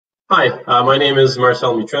Hi, my name is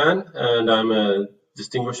Marcel Mitran, and I'm a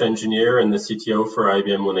distinguished engineer and the CTO for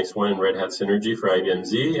IBM Linux One and Red Hat Synergy for IBM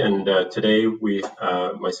Z. And today we,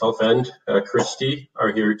 myself and Christy,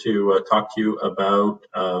 are here to talk to you about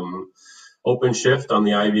OpenShift on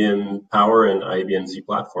the IBM Power and IBM Z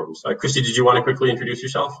platforms. Christy, did you want to quickly introduce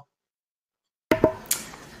yourself?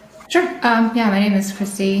 Sure. Yeah, my name is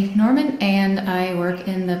Christy Norman, and I work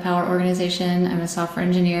in the Power organization. I'm a software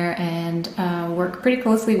engineer and work pretty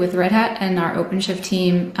closely with Red Hat and our OpenShift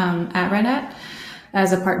team at Red Hat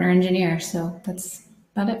as a partner engineer. So that's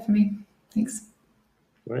about it for me. Thanks.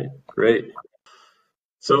 Right, great.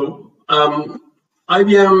 So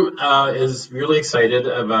IBM is really excited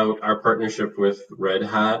about our partnership with Red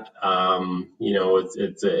Hat.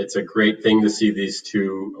 It's a great thing to see these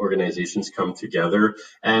two organizations come together,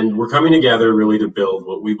 and we're coming together really to build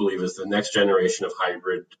what we believe is the next generation of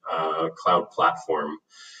hybrid cloud platform.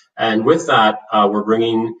 And with that, we're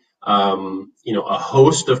bringing a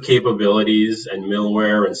host of capabilities and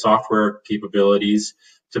middleware and software capabilities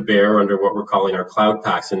to bear under what we're calling our cloud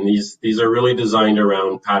packs. And these are really designed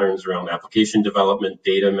around patterns around application development,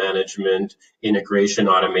 data management, integration,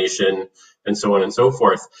 automation, and so on and so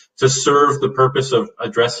forth, to serve the purpose of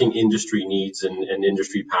addressing industry needs and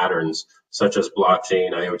industry patterns, such as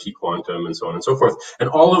blockchain, IoT, quantum, and so on and so forth. And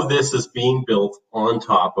all of this is being built on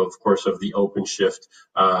top, of course, of the OpenShift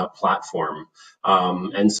platform.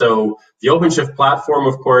 And so the OpenShift platform,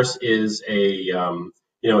 of course, is a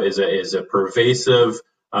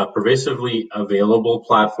pervasively available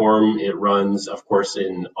platform. It runs, of course,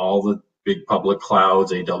 in all the big public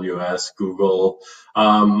clouds, AWS, Google.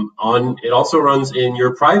 It also runs in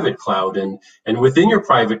your private cloud, and within your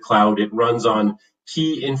private cloud, it runs on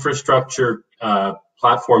key infrastructure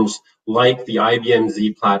platforms like the IBM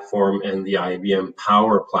Z platform and the IBM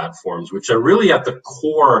Power platforms, which are really at the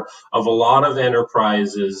core of a lot of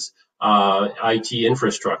enterprises' IT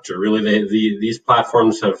infrastructure. Really, these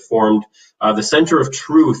platforms have formed the center of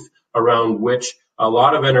truth around which a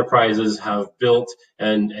lot of enterprises have built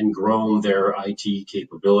and grown their IT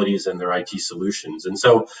capabilities and their IT solutions. And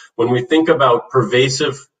so when we think about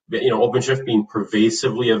OpenShift being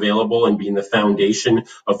pervasively available and being the foundation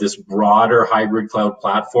of this broader hybrid cloud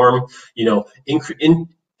platform, inherent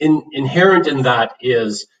in that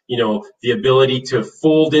is the ability to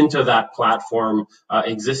fold into that platform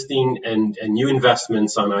existing and new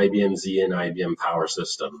investments on IBM Z and IBM Power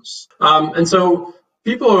systems. And so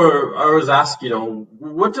people are always asked,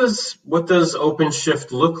 what does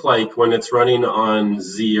OpenShift look like when it's running on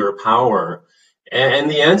Z or Power? And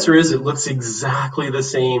the answer is it looks exactly the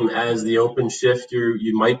same as the OpenShift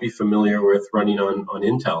you might be familiar with running on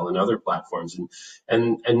Intel and other platforms.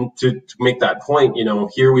 And to make that point,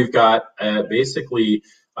 here we've got basically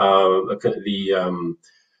we've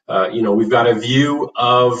got a view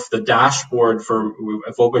of the dashboard of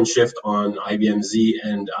OpenShift on IBM Z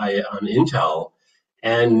and on Intel,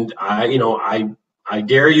 and I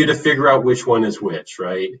dare you to figure out which one is which,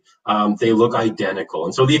 right? They look identical.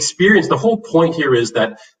 And so the whole point here is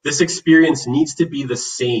that this experience needs to be the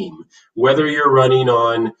same, whether you're running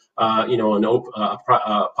on, a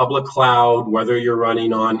public cloud, whether you're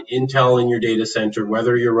running on Intel in your data center,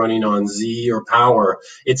 whether you're running on Z or Power.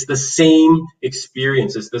 It's the same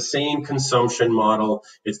experience. It's the same consumption model.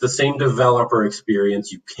 It's the same developer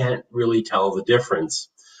experience. You can't really tell the difference.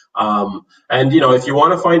 If you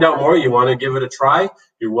want to find out more, you want to give it a try,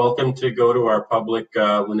 you're welcome to go to our public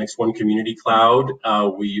Linux One community cloud.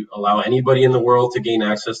 We allow anybody in the world to gain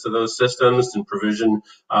access to those systems and provision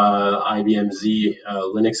IBM Z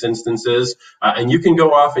Linux instances. And you can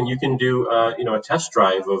go off and you can do a test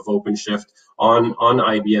drive of OpenShift on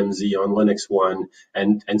IBM Z, on Linux One,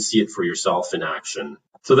 and see it for yourself in action.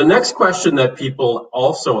 So the next question that people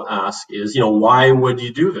also ask is, why would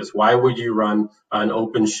you do this? Why would you run an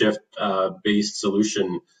OpenShift based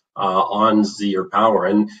solution on Z or Power?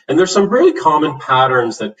 And there's some really common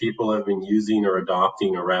patterns that people have been using or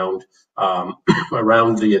adopting around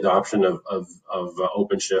the adoption of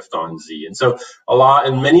OpenShift on Z. And so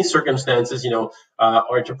in many circumstances,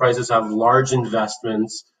 enterprises have large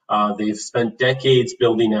investments. They've spent decades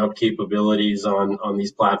building out capabilities on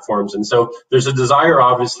these platforms. And so there's a desire,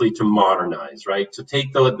 obviously, to modernize, right? To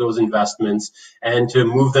take those investments and to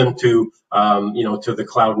move them to the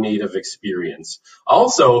cloud native experience.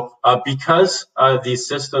 Also, because these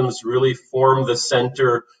systems really form the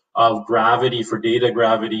center of gravity for data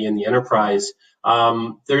gravity in the enterprise,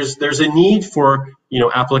 there's a need for,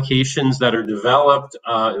 applications that are developed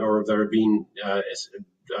or that are being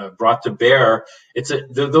brought to bear,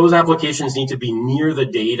 those applications need to be near the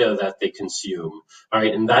data that they consume,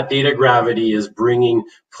 right? And that data gravity is bringing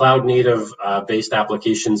cloud native based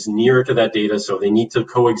applications nearer to that data, so they need to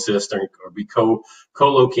coexist or be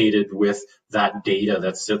co-located with that data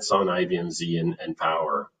that sits on IBM Z and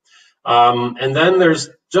Power. And then there's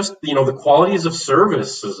just, the qualities of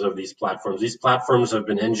services of these platforms. These platforms have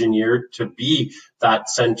been engineered to be that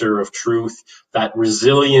center of truth, that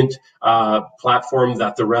resilient platform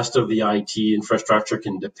that the rest of the IT infrastructure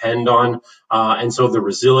can depend on. And so the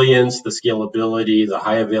resilience, the scalability, the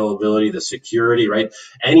high availability, the security, right?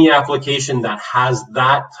 Any application that has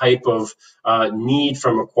that type of need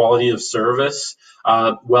from a quality of service,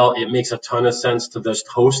 well, it makes a ton of sense to just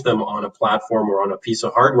host them on a platform or on a piece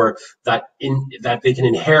of hardware that they can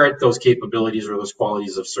inherit those capabilities or those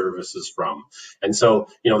qualities of services from. And so,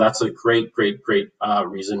 that's a great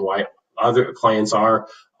reason why other clients are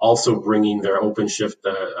also bringing their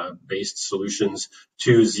OpenShift based solutions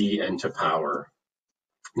to Z and to Power.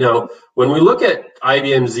 Now, when we look at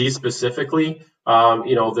IBM Z specifically,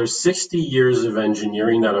 there's 60 years of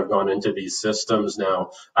engineering that have gone into these systems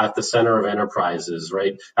now at the center of enterprises,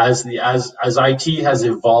 right? As IT has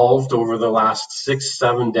evolved over the last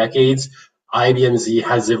 6-7 decades, IBM Z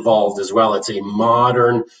has evolved as well. It's a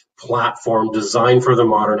modern platform designed for the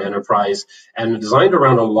modern enterprise and designed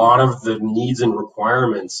around a lot of the needs and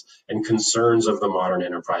requirements and concerns of the modern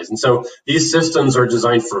enterprise. And so these systems are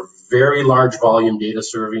designed for very large volume data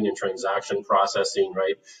serving and transaction processing,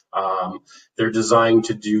 right? They're designed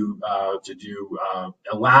to do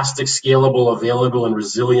elastic, scalable, available, and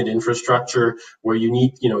resilient infrastructure where you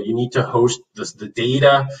need to host the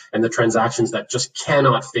data and the transactions that just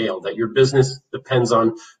cannot fail, that your business depends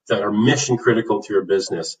on, that are mission critical to your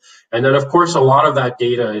business. And then, of course, a lot of that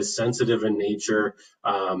data is sensitive in nature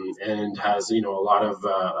and has, a lot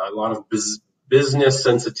of business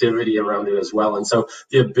sensitivity around it as well. And so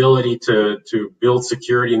the ability to build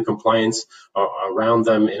security and compliance around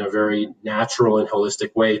them in a very natural and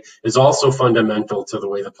holistic way is also fundamental to the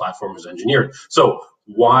way the platform is engineered. So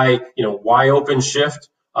why OpenShift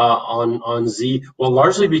on Z? Well,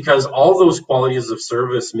 largely because all those qualities of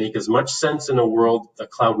service make as much sense in the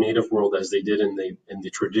cloud native world, as they did in the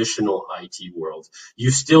traditional IT world. You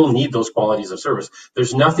still need those qualities of service.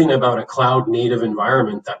 There's nothing about a cloud native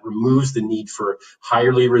environment that removes the need for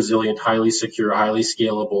highly resilient, highly secure, highly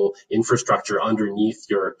scalable infrastructure underneath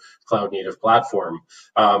your cloud native platform.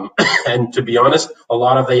 And to be honest, a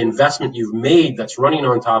lot of the investment you've made that's running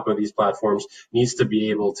on top of these platforms needs to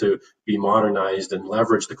be able to be modernized and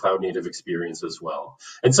leverage the cloud native experience as well.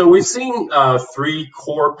 And so we've seen 3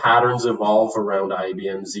 core patterns evolve around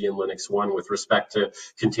IBM Z and Linux One with respect to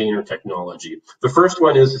container technology. The first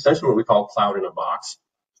one is essentially what we call cloud in a box,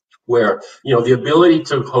 where the ability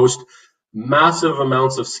to host massive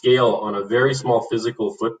amounts of scale on a very small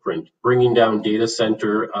physical footprint, bringing down data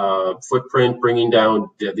center footprint, bringing down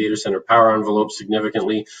the data center power envelope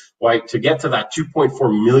significantly. Like, to get to that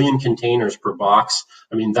 2.4 million containers per box,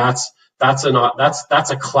 I mean, that's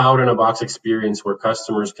a cloud in a box experience where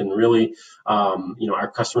customers can really,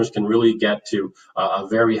 our customers can really get to a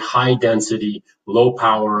very high density, low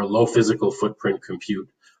power, low physical footprint compute.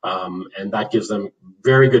 And that gives them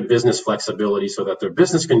very good business flexibility so that their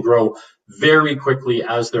business can grow very quickly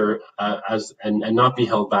and not be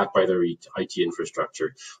held back by their IT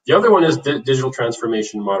infrastructure. The other one is digital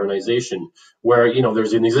transformation modernization, where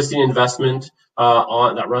there's an existing investment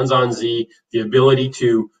that runs on Z, the ability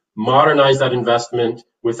to modernize that investment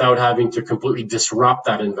without having to completely disrupt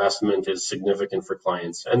that investment is significant for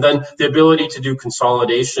clients. And then the ability to do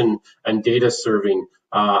consolidation and data serving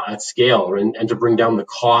at scale and to bring down the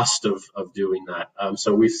cost of doing that.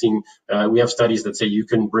 So we have studies that say you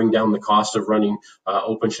can bring down the cost of running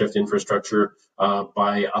OpenShift infrastructure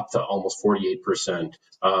by up to almost 48%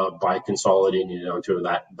 by consolidating it onto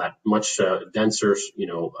that much denser,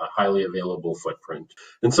 highly available footprint.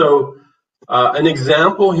 And so an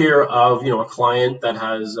example here of a client that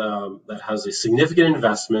has a significant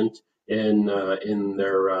investment in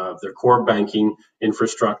their core banking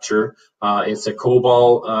infrastructure. It's a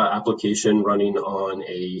COBOL application running on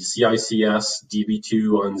a CICS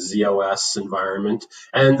DB2 on ZOS environment,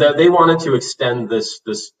 and they wanted to extend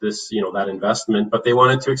that investment, but they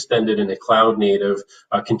wanted to extend it in a cloud native,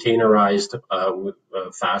 containerized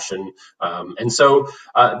fashion. And so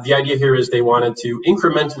the idea here is they wanted to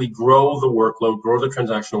incrementally grow the workload, grow the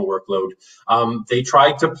transactional workload. They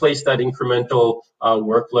tried to place that incremental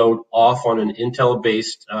workload off on an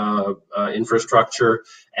Intel-based infrastructure,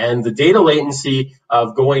 and the data latency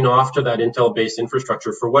of going off to that Intel-based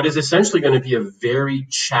infrastructure for what is essentially going to be a very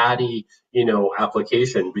chatty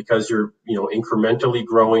application, because you're, incrementally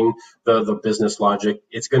growing the business logic.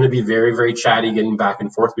 It's going to be very, very chatty, getting back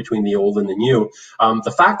and forth between the old and the new.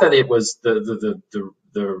 The fact that it was the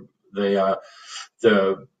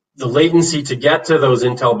latency to get to those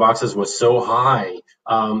Intel boxes was so high,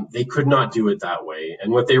 they could not do it that way.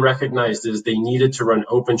 And what they recognized is they needed to run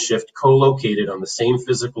OpenShift co-located on the same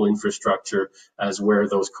physical infrastructure as where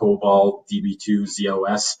those COBOL, DB2,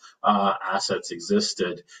 ZOS assets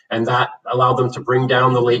existed. And that allowed them to bring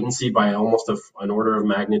down the latency by almost an order of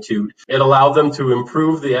magnitude. It allowed them to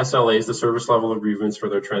improve the SLAs, the service level agreements for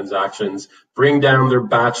their transactions, bring down their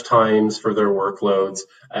batch times for their workloads,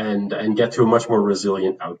 and get to a much more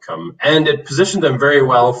resilient outcome. And it positioned them very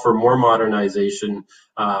well for more modernization,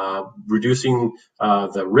 reducing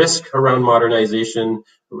the risk around modernization,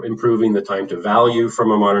 improving the time to value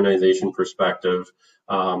from a modernization perspective,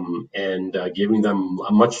 and giving them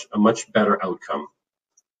a much better outcome.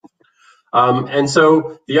 And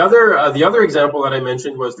so the other example that I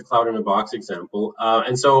mentioned was the cloud in a box example.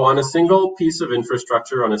 And so on a single piece of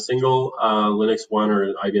infrastructure, on a single Linux One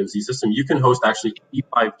or IBM Z system, you can host actually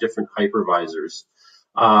 85 different hypervisors.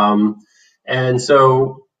 And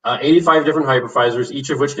so 85 different hypervisors, each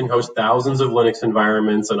of which can host thousands of Linux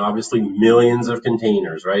environments and obviously millions of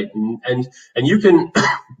containers, right? And you can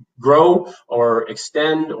grow or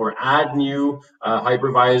extend or add new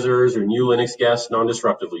hypervisors or new Linux guests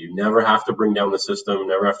non-disruptively. You never have to bring down the system,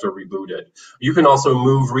 never have to reboot it. You can also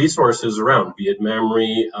move resources around, be it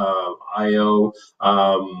memory, I/O,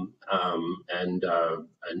 and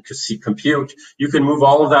compute. You can move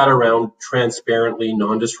all of that around transparently,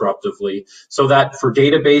 non-disruptively, so that for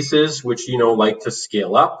databases which like to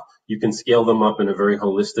scale up, you can scale them up in a very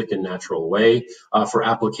holistic and natural way. For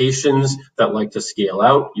applications that like to scale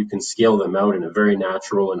out, you can scale them out in a very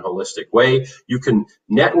natural and holistic way. You can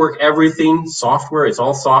network everything, software. It's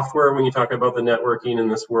all software when you talk about the networking in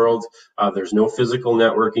this world. There's no physical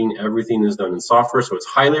networking. Everything is done in software, so it's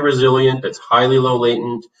highly resilient. It's highly low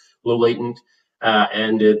latent,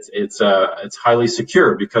 and it's highly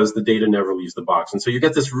secure because the data never leaves the box. And so you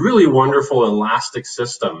get this really wonderful elastic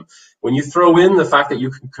system. When you throw in the fact that you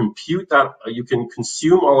can compute that, you can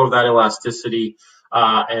consume all of that elasticity,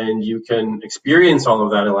 and you can experience all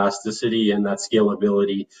of that elasticity and that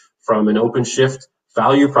scalability from an OpenShift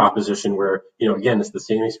value proposition where, again, it's the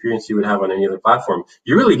same experience you would have on any other platform.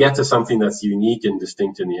 You really get to something that's unique and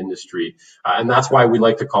distinct in the industry. And that's why we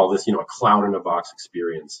like to call this, a cloud in a box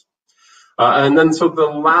experience. And then, so the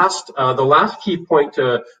last key point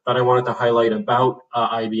that I wanted to highlight about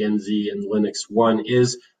IBM Z and Linux One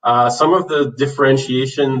is some of the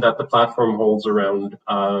differentiation that the platform holds around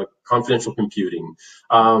confidential computing.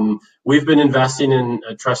 We've been investing in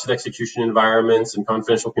trusted execution environments and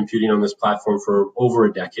confidential computing on this platform for over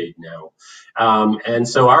a decade now. And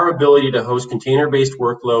so our ability to host container-based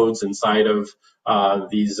workloads inside of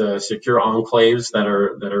these secure enclaves that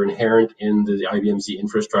are inherent in the IBM Z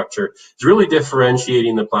infrastructure is really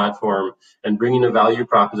differentiating the platform and bringing a value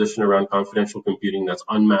proposition around confidential computing that's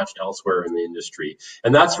unmatched elsewhere in the industry.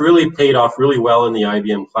 And that's really paid off really well in the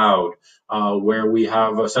IBM Cloud, where we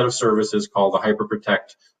have a set of services called the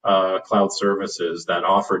HyperProtect Cloud Services that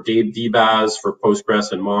offer DBAS for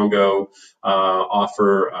Postgres and Mongo,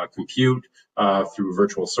 offer compute through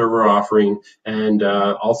virtual server offering, and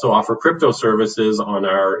also offer crypto services on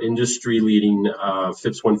our industry-leading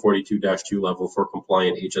FIPS 142-2 level for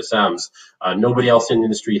compliant HSMs. Nobody else in the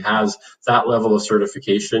industry has that level of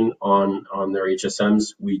certification on their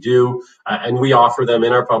HSMs. We do, and we offer them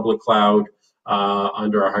in our public cloud.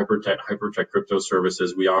 Under our HyperProtect crypto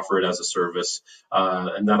services, we offer it as a service,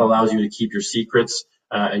 and that allows you to keep your secrets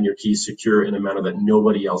and your keys secure in a manner that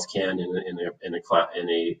nobody else can in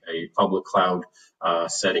a public cloud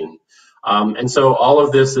setting. And so all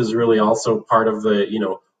of this is really also part of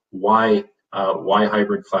the why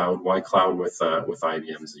hybrid cloud, why cloud with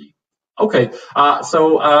IBM Z. Okay,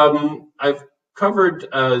 so I've covered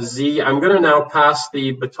Z. I'm going to now pass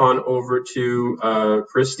the baton over to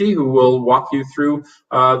Christy, who will walk you through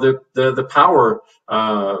the power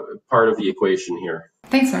part of the equation here.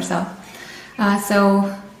 Thanks, Marcel.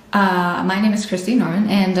 My name is Christy Norman,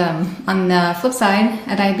 and on the flip side,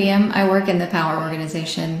 at IBM, I work in the Power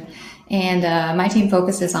organization, and my team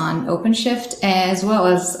focuses on OpenShift as well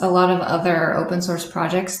as a lot of other open source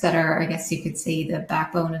projects that are, I guess you could say, the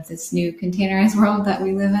backbone of this new containerized world that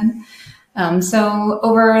we live in. So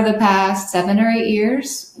over the past 7 or 8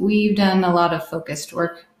 years, we've done a lot of focused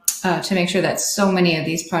work to make sure that so many of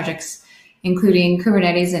these projects, including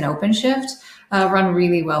Kubernetes and OpenShift, run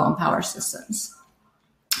really well on Power systems.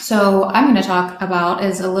 So I'm going to talk about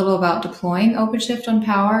a little about deploying OpenShift on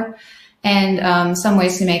Power and some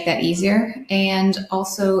ways to make that easier, and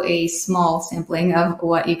also a small sampling of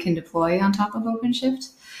what you can deploy on top of OpenShift.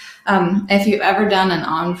 If you've ever done an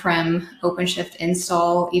on-prem OpenShift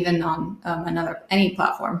install, even on any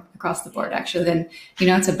platform across the board, actually, then you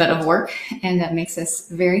know it's a bit of work, and that makes us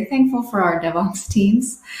very thankful for our DevOps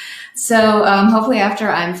teams. So hopefully after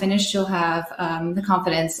I'm finished, you'll have the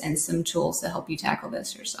confidence and some tools to help you tackle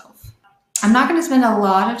this yourself. I'm not going to spend a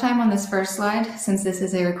lot of time on this first slide since this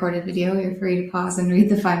is a recorded video. You're free to pause and read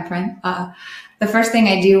the fine print. The first thing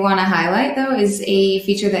I do want to highlight, though, is a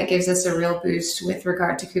feature that gives us a real boost with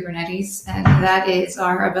regard to Kubernetes, and that is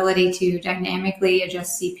our ability to dynamically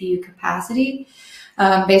adjust CPU capacity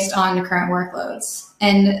based on the current workloads.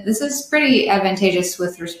 And this is pretty advantageous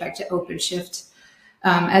with respect to OpenShift,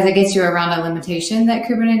 as it gets you around a limitation that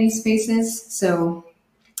Kubernetes faces. So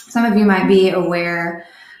some of you might be aware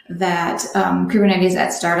that Kubernetes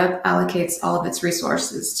at startup allocates all of its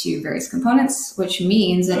resources to various components, which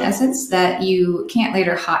means in essence that you can't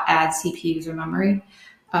later hot add CPUs or memory.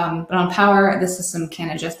 But on Power, the system can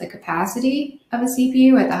adjust the capacity of a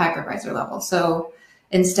CPU at the hypervisor level. So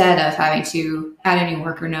instead of having to add a new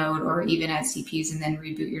worker node or even add CPUs and then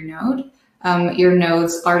reboot your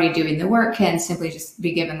nodes already doing the work can simply just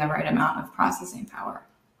be given the right amount of processing power.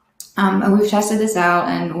 And we've tested this out,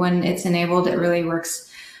 and when it's enabled, it really works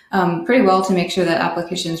pretty well to make sure that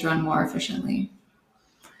applications run more efficiently.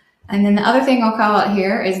 And then the other thing I'll call out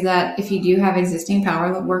here is that if you do have existing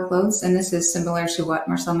Power workloads, and this is similar to what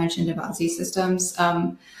Marcel mentioned about Z systems,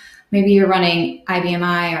 maybe you're running IBM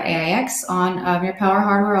I or AIX on your Power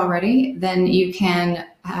hardware already, then you can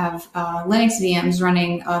have Linux VMs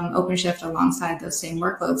running OpenShift alongside those same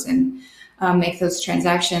workloads and make those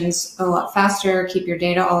transactions a lot faster, keep your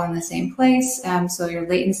data all in the same place, so your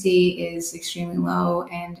latency is extremely low,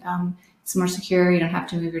 and it's more secure. You don't have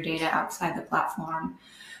to move your data outside the platform.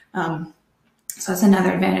 So that's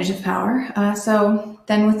another advantage of Power. So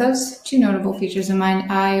then with those two notable features in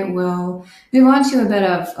mind, I will move on to a bit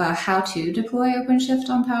of how to deploy OpenShift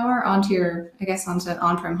on Power onto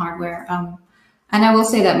on-prem hardware. And I will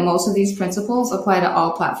say that most of these principles apply to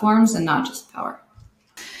all platforms and not just Power.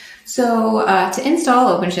 So to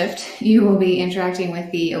install OpenShift, you will be interacting with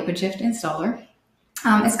the OpenShift installer.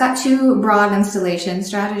 It's got two broad installation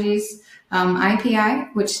strategies,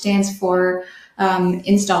 IPI, which stands for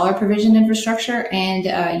installer provisioned infrastructure, and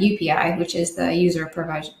UPI, which is the user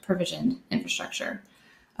provisioned infrastructure.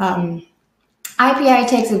 IPI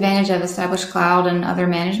takes advantage of established cloud and other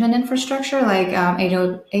management infrastructure like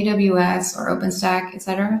AWS or OpenStack,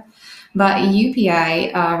 etc. But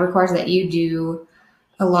UPI requires that you do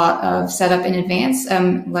a lot of setup in advance,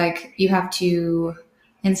 like you have to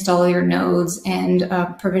install your nodes and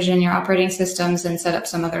provision your operating systems and set up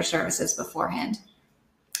some other services beforehand.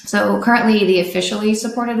 So currently the officially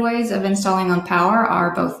supported ways of installing on Power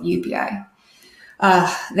are both UPI.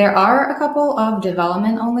 There are a couple of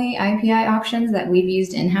development-only IPI options that we've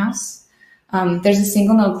used in-house. There's a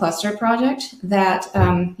single node cluster project that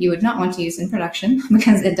you would not want to use in production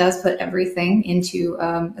because it does put everything into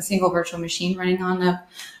a single virtual machine running on a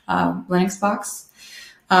Linux box.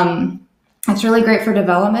 It's really great for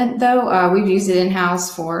development, though. We've used it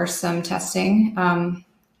in-house for some testing,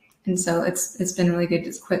 and so it's been really good.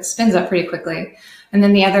 It spins up pretty quickly. And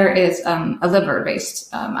then the other is a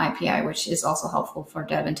libr-based IPI, which is also helpful for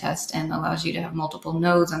dev and test and allows you to have multiple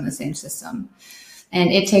nodes on the same system. And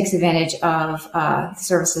it takes advantage of the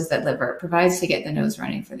services that libr provides to get the nodes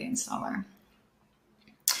running for the installer.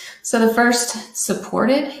 So the first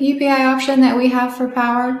supported UPI option that we have for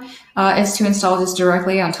Power is to install this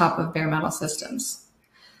directly on top of bare metal systems.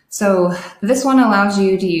 So this one allows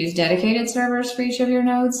you to use dedicated servers for each of your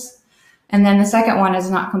nodes. And then the second one is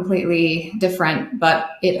not completely different,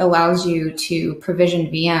 but it allows you to provision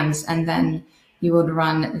VMs, and then you would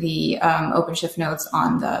run the OpenShift nodes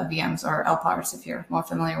on the VMs, or LPARs if you're more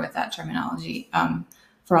familiar with that terminology,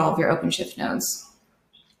 for all of your OpenShift nodes.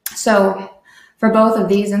 So for both of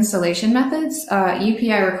these installation methods,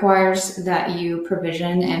 UPI requires that you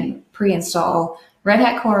provision and pre-install Red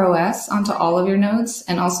Hat Core OS onto all of your nodes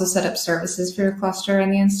and also set up services for your cluster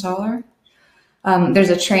and the installer. There's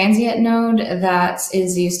a transient node that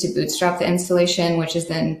is used to bootstrap the installation, which is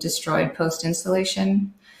then destroyed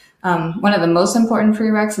post-installation. One of the most important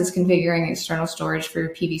prereqs is configuring external storage for your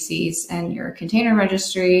PVCs and your container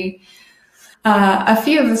registry. A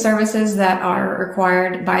few of the services that are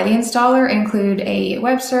required by the installer include a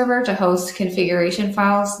web server to host configuration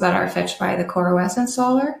files that are fetched by the CoreOS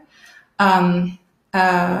installer.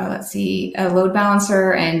 A load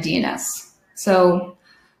balancer and DNS. So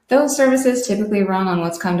those services typically run on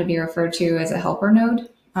what's come to be referred to as a helper node.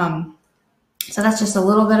 So that's just a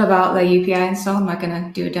little bit about the UPI install. I'm not going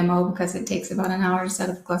to do a demo because it takes about an hour to set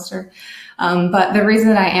up the cluster. But the reason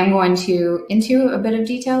that I am going into a bit of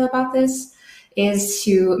detail about this is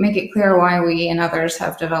to make it clear why we and others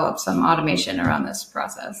have developed some automation around this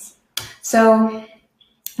process. So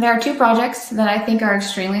there are two projects that I think are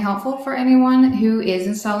extremely helpful for anyone who is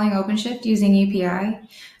installing OpenShift using UPI.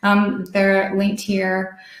 They're linked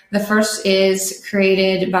here. The first is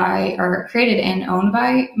created and owned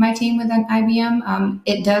by my team within IBM.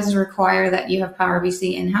 It does require that you have Power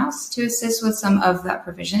VC in-house to assist with some of that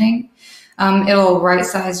provisioning. It'll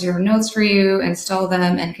right-size your nodes for you, install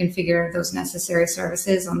them, and configure those necessary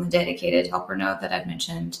services on the dedicated helper node that I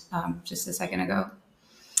mentioned just a second ago.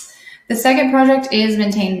 The second project is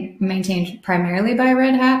maintained primarily by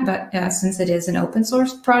Red Hat, but since it is an open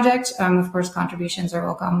source project, of course, contributions are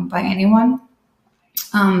welcome by anyone.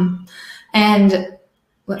 And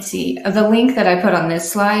let's see, the link that I put on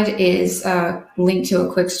this slide is linked to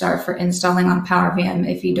a quick start for installing on Power VM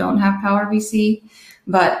if you don't have Power VC.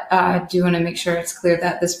 But I do want to make sure it's clear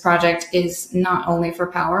that this project is not only for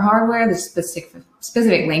Power hardware, the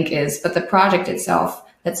specific link is, but the project itself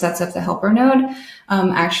that sets up the helper node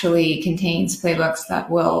actually contains playbooks that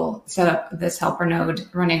will set up this helper node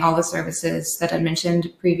running all the services that I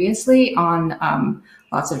mentioned previously on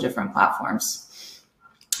lots of different platforms.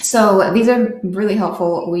 So these are really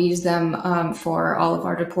helpful. We use them for all of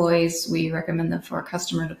our deploys. We recommend them for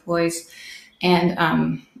customer deploys.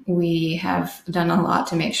 And we have done a lot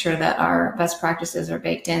to make sure that our best practices are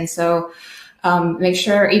baked in. So make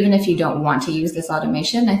sure, even if you don't want to use this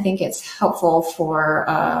automation, I think it's helpful for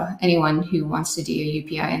anyone who wants to do a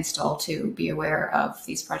UPI install to be aware of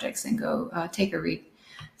these projects and go take a read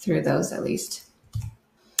through those at least.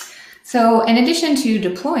 So in addition to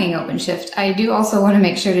deploying OpenShift, I do also want to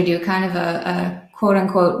make sure to do kind of a quote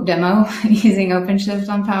unquote demo using OpenShift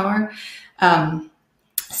on Power.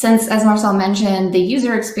 Since, as Marcel mentioned, the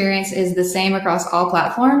user experience is the same across all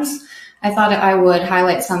platforms, I thought I would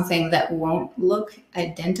highlight something that won't look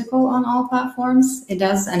identical on all platforms. It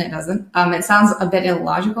does and it doesn't. It sounds a bit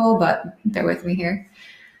illogical, but bear with me here.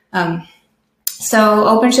 So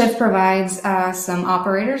OpenShift provides some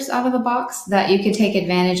operators out of the box that you can take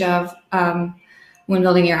advantage of when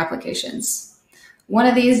building your applications. One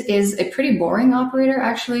of these is a pretty boring operator,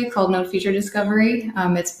 actually, called Node Feature Discovery.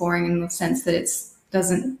 It's boring in the sense that it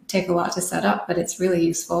doesn't take a lot to set up, but it's really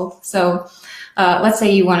useful. So let's say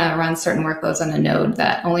you want to run certain workloads on a node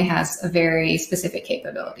that only has a very specific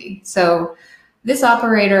capability. So this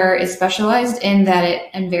operator is specialized in that it,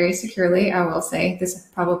 and very securely, I will say, this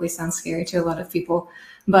probably sounds scary to a lot of people,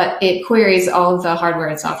 but it queries all of the hardware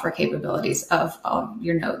and software capabilities of all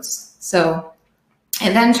your nodes. So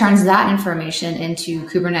it then turns that information into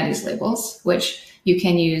Kubernetes labels, which you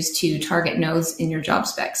can use to target nodes in your job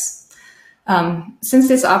specs. Since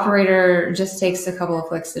this operator just takes a couple of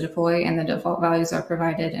clicks to deploy and the default values are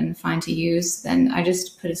provided and fine to use, then I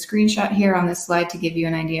just put a screenshot here on this slide to give you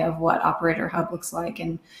an idea of what Operator Hub looks like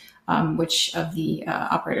and which of the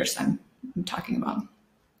operators I'm talking about.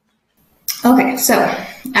 Okay, so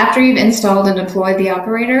after you've installed and deployed the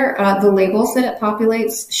operator, the labels that it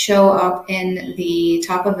populates show up in the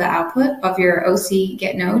top of the output of your OC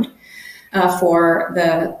get node. For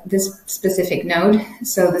this specific node.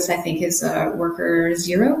 So this, I think, is worker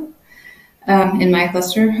 0 in my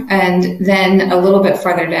cluster. And then a little bit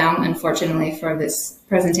farther down, unfortunately, for this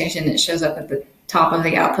presentation, it shows up at the top of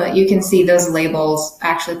the output. You can see those labels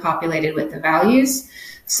actually populated with the values.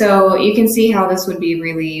 So you can see how this would be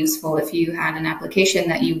really useful if you had an application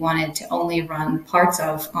that you wanted to only run parts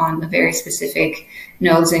of on the very specific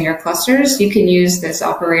nodes in your clusters. You can use this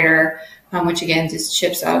operator, which again just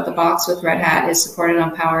ships out of the box with Red Hat, is supported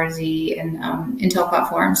on PowerZ and Intel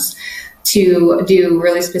platforms, to do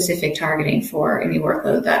really specific targeting for any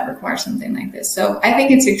workload that requires something like this. So I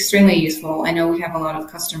think it's extremely useful. I know we have a lot of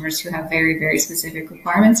customers who have very, very specific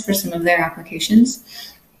requirements for some of their applications.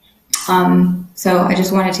 So I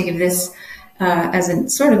just wanted to give this as a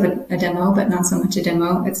sort of a demo, but not so much a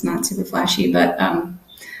demo. It's not super flashy, but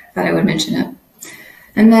thought I would mention it.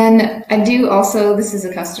 And then I do also, this is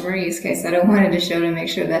a customer use case that I wanted to show to make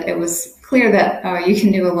sure that it was clear that you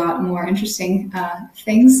can do a lot more interesting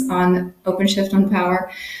things on OpenShift on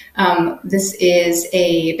Power. This is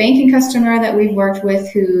a banking customer that we've worked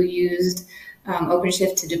with who used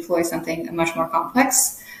OpenShift to deploy something much more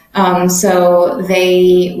complex. So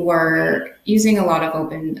they were using a lot of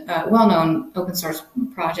well-known open source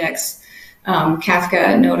projects.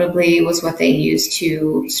 Kafka notably was what they used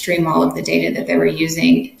to stream all of the data that they were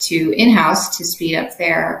using to in-house to speed up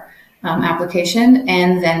their application,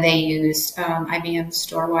 and then they used IBM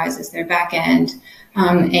Storewise as their backend,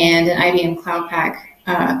 and an IBM Cloud Pak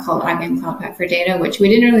called IBM Cloud Pak for Data, which we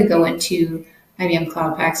didn't really go into IBM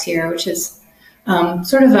Cloud Paks here, which is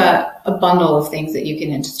sort of a bundle of things that you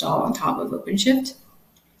can install on top of OpenShift,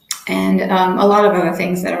 and a lot of other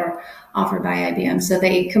things that are offered by IBM. So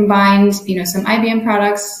they combined, some IBM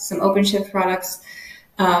products, some OpenShift products,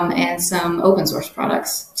 and some open source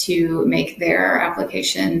products to make their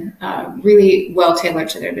application really well tailored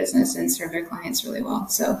to their business and serve their clients really well.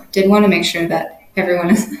 So did want to make sure that everyone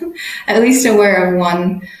is at least aware of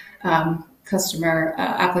one customer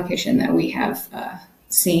application that we have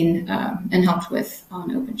seen and helped with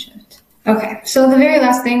on OpenShift. Okay, so the very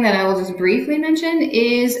last thing that I will just briefly mention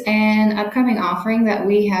is an upcoming offering that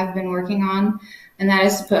we have been working on, and that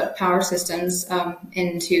is to put Power Systems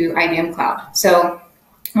into IBM Cloud. So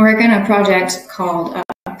we're working on a project called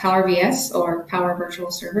Power VS, or Power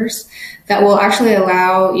Virtual Servers, that will actually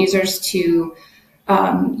allow users to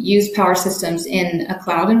use Power Systems in a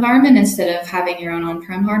cloud environment instead of having your own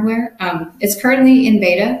on-prem hardware. It's currently in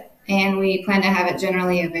beta, and we plan to have it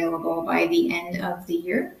generally available by the end of the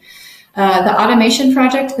year. The automation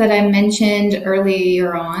project that I mentioned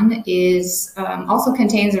earlier on is also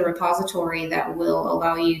contains a repository that will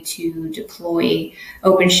allow you to deploy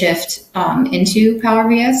OpenShift into Power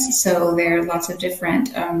VS. So there are lots of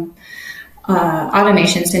different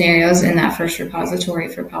automation scenarios in that first repository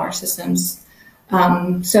for Power Systems.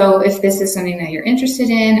 So if this is something that you're interested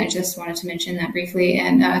in, I just wanted to mention that briefly,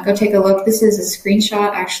 and go take a look. This is a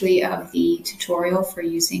screenshot actually of the tutorial for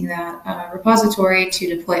using that repository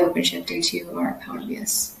to deploy OpenShift into our Power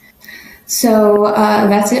VS. So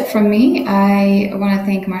that's it from me. I want to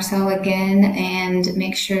thank Marcel again and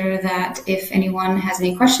make sure that if anyone has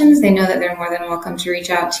any questions, they know that they're more than welcome to reach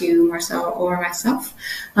out to Marcel or myself.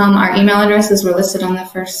 Our email addresses were listed on the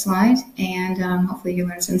first slide, and hopefully you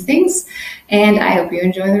learned some things. And I hope you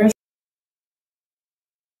enjoy the rest.